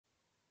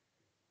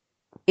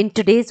In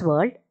today's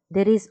world,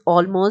 there is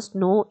almost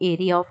no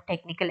area of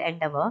technical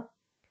endeavor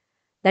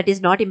that is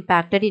not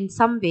impacted in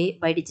some way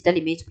by digital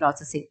image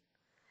processing.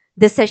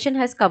 This session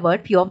has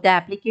covered few of the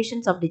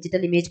applications of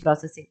digital image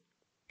processing.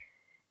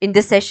 In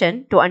this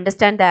session, to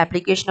understand the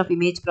application of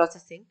image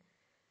processing,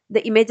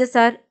 the images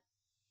are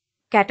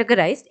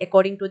categorized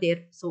according to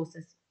their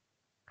sources.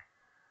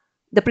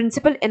 The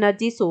principal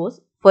energy source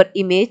for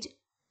image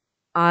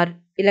are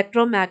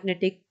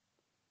electromagnetic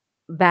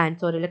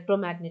bands or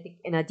electromagnetic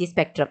energy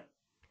spectrum.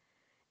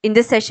 In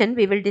this session,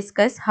 we will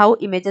discuss how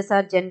images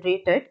are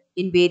generated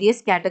in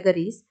various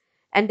categories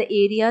and the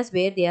areas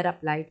where they are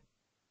applied.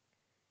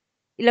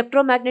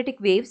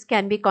 Electromagnetic waves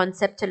can be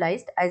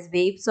conceptualized as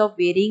waves of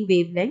varying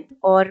wavelength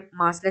or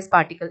massless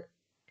particle,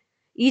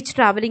 each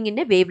traveling in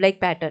a wave-like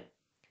pattern.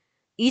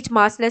 Each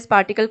massless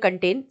particle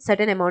contains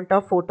certain amount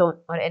of photon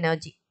or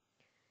energy.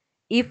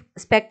 If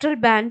spectral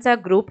bands are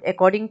grouped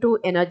according to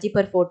energy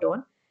per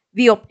photon,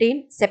 we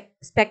obtain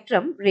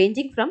spectrum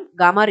ranging from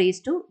gamma rays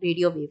to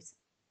radio waves.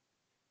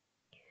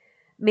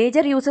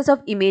 Major uses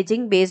of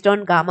imaging based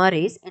on gamma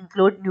rays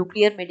include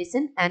nuclear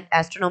medicine and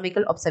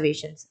astronomical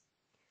observations.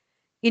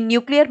 In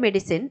nuclear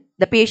medicine,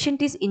 the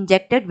patient is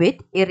injected with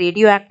a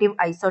radioactive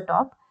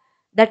isotope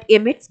that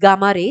emits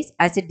gamma rays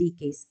as it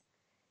decays.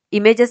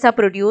 Images are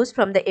produced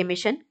from the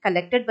emission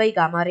collected by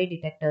gamma ray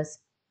detectors.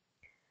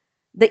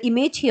 The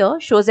image here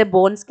shows a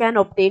bone scan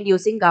obtained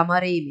using gamma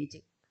ray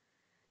imaging.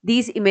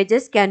 These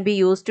images can be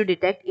used to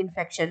detect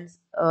infections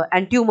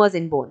and tumors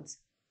in bones.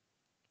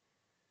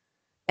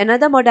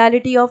 Another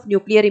modality of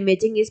nuclear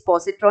imaging is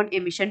positron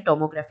emission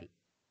tomography.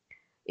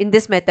 In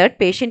this method,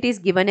 patient is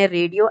given a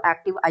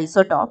radioactive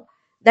isotope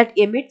that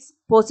emits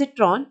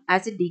positron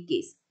as it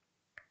decays.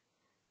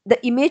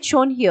 The image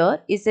shown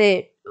here is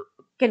we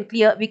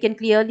can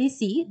clearly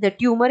see the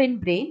tumor in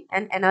brain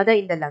and another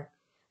in the lung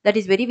that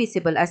is very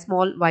visible as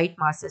small white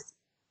masses.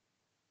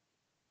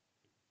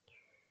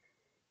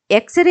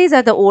 X-rays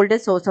are the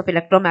oldest source of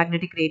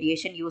electromagnetic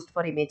radiation used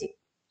for imaging.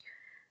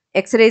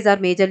 X-rays are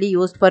majorly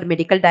used for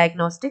medical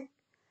diagnostic.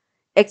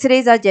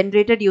 X-rays are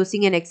generated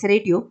using an X-ray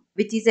tube,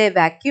 which is a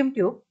vacuum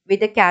tube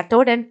with a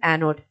cathode and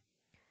anode.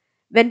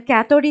 When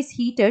cathode is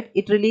heated,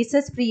 it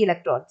releases free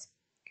electrons.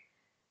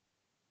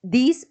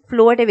 These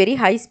flow at a very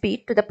high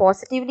speed to the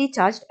positively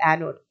charged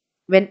anode.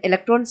 When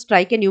electrons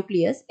strike a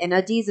nucleus,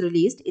 energy is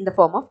released in the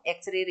form of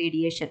X-ray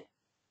radiation.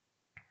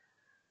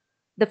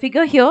 The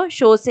figure here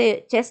shows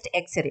a chest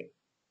X-ray.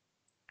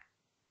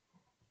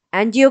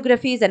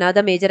 Angiography is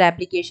another major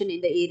application in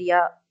the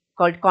area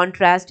called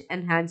contrast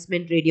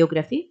enhancement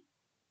radiography.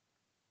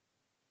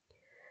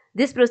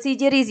 This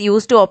procedure is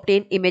used to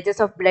obtain images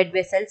of blood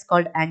vessels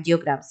called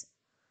angiograms.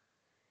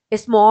 A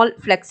small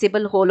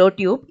flexible hollow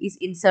tube is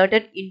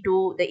inserted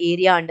into the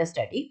area under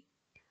study.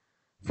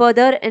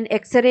 Further, an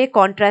X-ray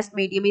contrast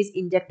medium is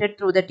injected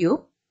through the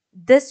tube.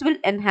 This will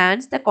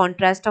enhance the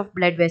contrast of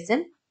blood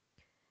vessel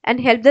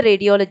and help the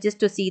radiologist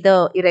to see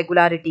the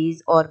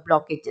irregularities or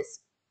blockages.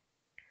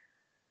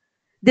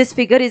 This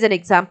figure is an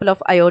example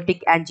of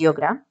aortic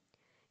angiogram.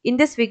 In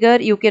this figure,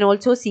 you can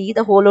also see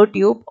the hollow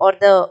tube or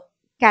the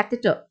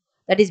catheter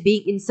that is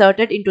being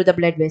inserted into the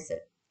blood vessel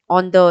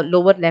on the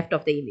lower left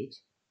of the image.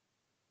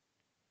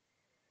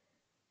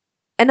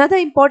 Another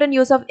important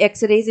use of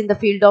X-rays in the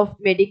field of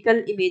medical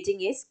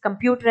imaging is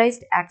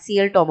computerized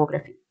axial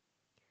tomography.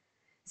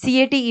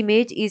 CAT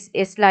image is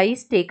a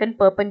slice taken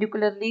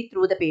perpendicularly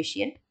through the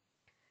patient.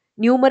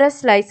 Numerous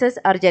slices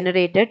are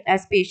generated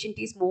as patient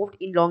is moved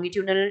in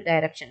longitudinal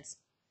directions.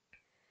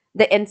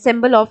 The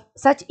ensemble of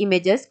such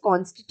images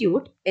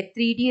constitute a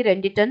 3D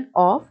rendition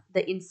of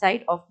the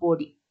inside of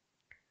body.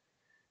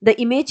 The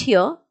image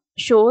here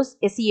shows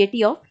a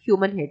CAT of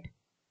human head.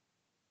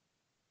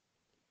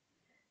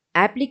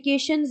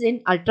 Applications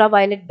in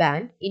ultraviolet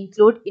band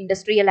include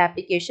industrial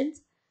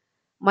applications,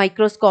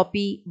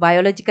 microscopy,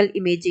 biological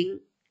imaging,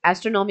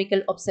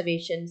 astronomical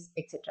observations,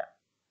 etc.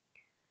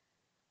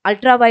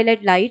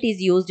 Ultraviolet light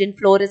is used in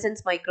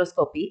fluorescence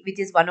microscopy, which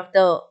is one of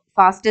the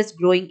fastest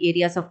growing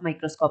areas of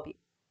microscopy.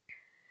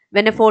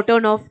 When a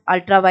photon of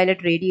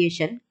ultraviolet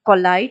radiation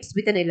collides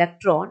with an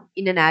electron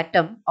in an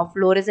atom of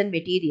fluorescent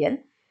material,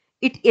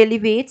 it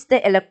elevates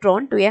the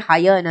electron to a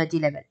higher energy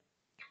level.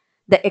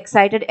 The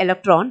excited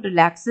electron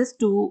relaxes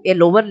to a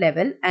lower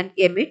level and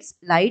emits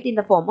light in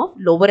the form of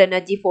lower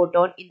energy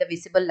photon in the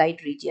visible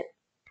light region.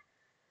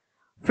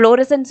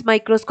 Fluorescence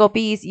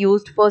microscopy is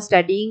used for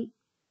studying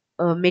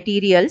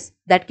materials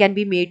that can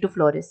be made to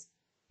fluoresce.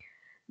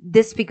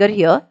 This figure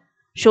here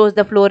shows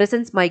the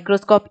fluorescence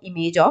microscope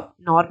image of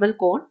normal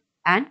cone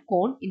and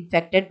cone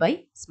infected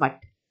by smut.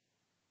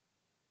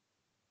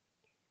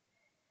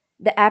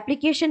 The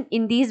application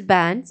in these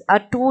bands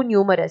are too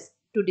numerous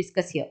to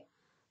discuss here.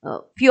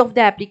 Few of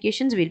the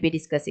applications we'll be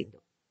discussing.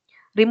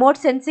 Remote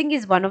sensing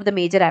is one of the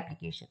major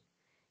applications.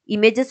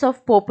 Images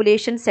of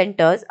population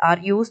centers are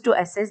used to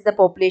assess the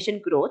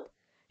population growth,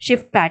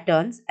 shift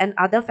patterns, and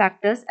other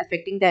factors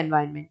affecting the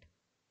environment.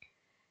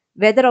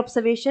 Weather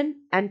observation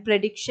and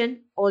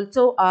prediction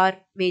also are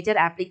major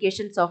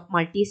applications of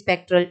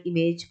multispectral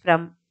image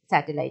from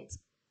satellites.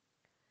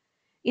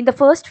 In the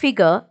first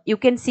figure, you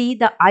can see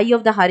the eye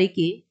of the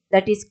hurricane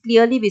that is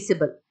clearly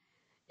visible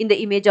in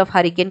the image of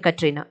Hurricane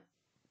Katrina.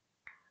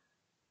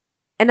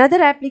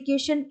 Another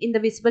application in the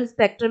visible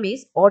spectrum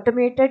is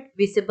automated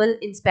visible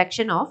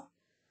inspection of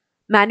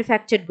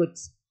manufactured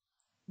goods.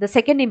 The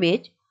second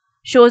image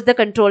shows the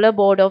controller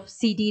board of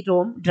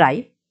CD-ROM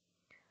drive.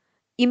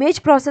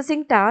 Image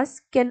processing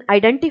task can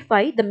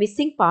identify the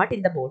missing part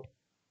in the board.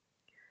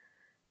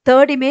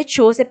 Third image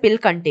shows a pill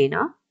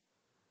container.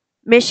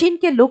 Machine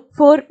can look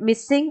for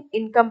missing,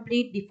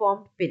 incomplete,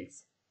 deformed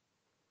pills.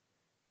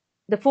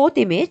 The fourth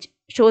image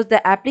shows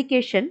the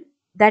application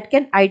that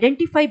can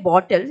identify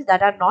bottles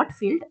that are not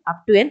filled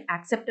up to an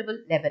acceptable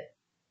level.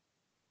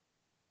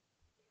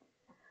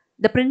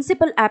 The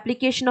principal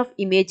application of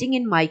imaging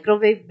in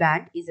microwave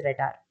band is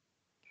radar.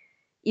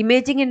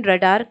 Imaging in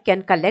radar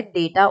can collect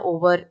data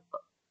over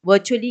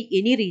virtually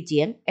any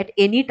region at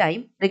any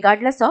time,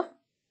 regardless of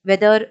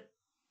weather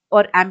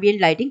or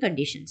ambient lighting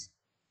conditions.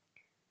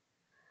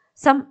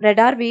 Some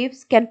radar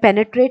waves can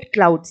penetrate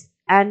clouds,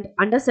 and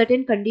under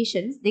certain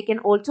conditions, they can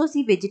also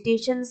see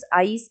vegetations,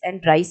 ice,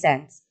 and dry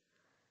sands.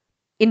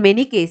 In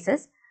many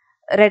cases,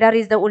 radar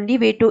is the only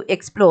way to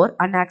explore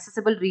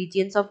inaccessible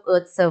regions of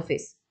Earth's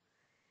surface.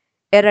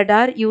 A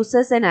radar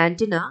uses an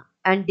antenna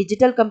and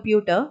digital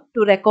computer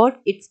to record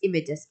its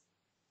images.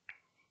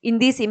 In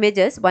these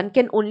images, one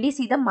can only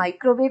see the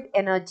microwave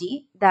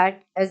energy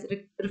that is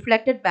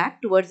reflected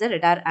back towards the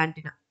radar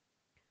antenna.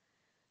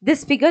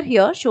 This figure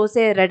here shows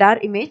a radar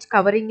image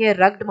covering a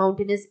rugged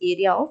mountainous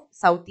area of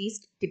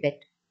southeast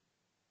Tibet.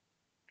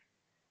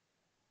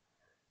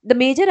 The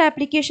major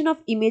application of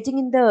imaging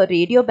in the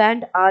radio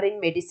band are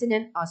in medicine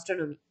and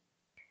astronomy.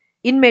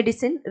 In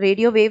medicine,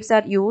 radio waves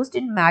are used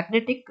in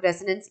magnetic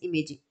resonance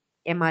imaging,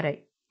 MRI.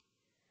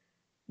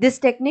 This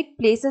technique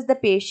places the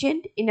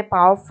patient in a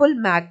powerful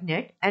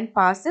magnet and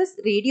passes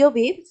radio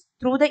waves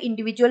through the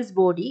individual's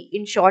body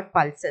in short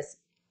pulses.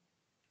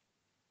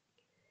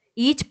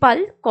 Each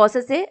pulse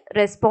causes a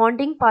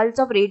responding pulse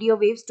of radio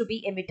waves to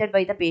be emitted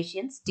by the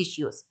patient's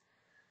tissues.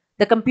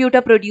 The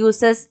computer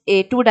produces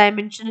a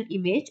two-dimensional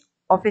image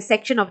of a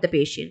section of the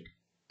patient.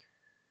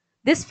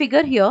 This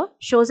figure here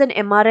shows an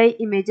MRI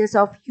images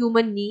of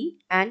human knee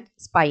and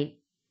spine.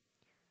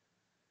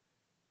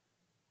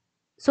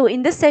 So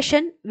in this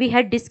session, we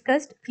had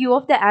discussed few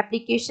of the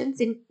applications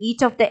in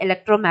each of the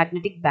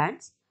electromagnetic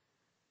bands.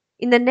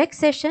 In the next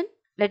session,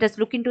 let us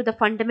look into the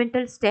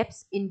fundamental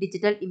steps in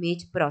digital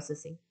image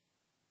processing.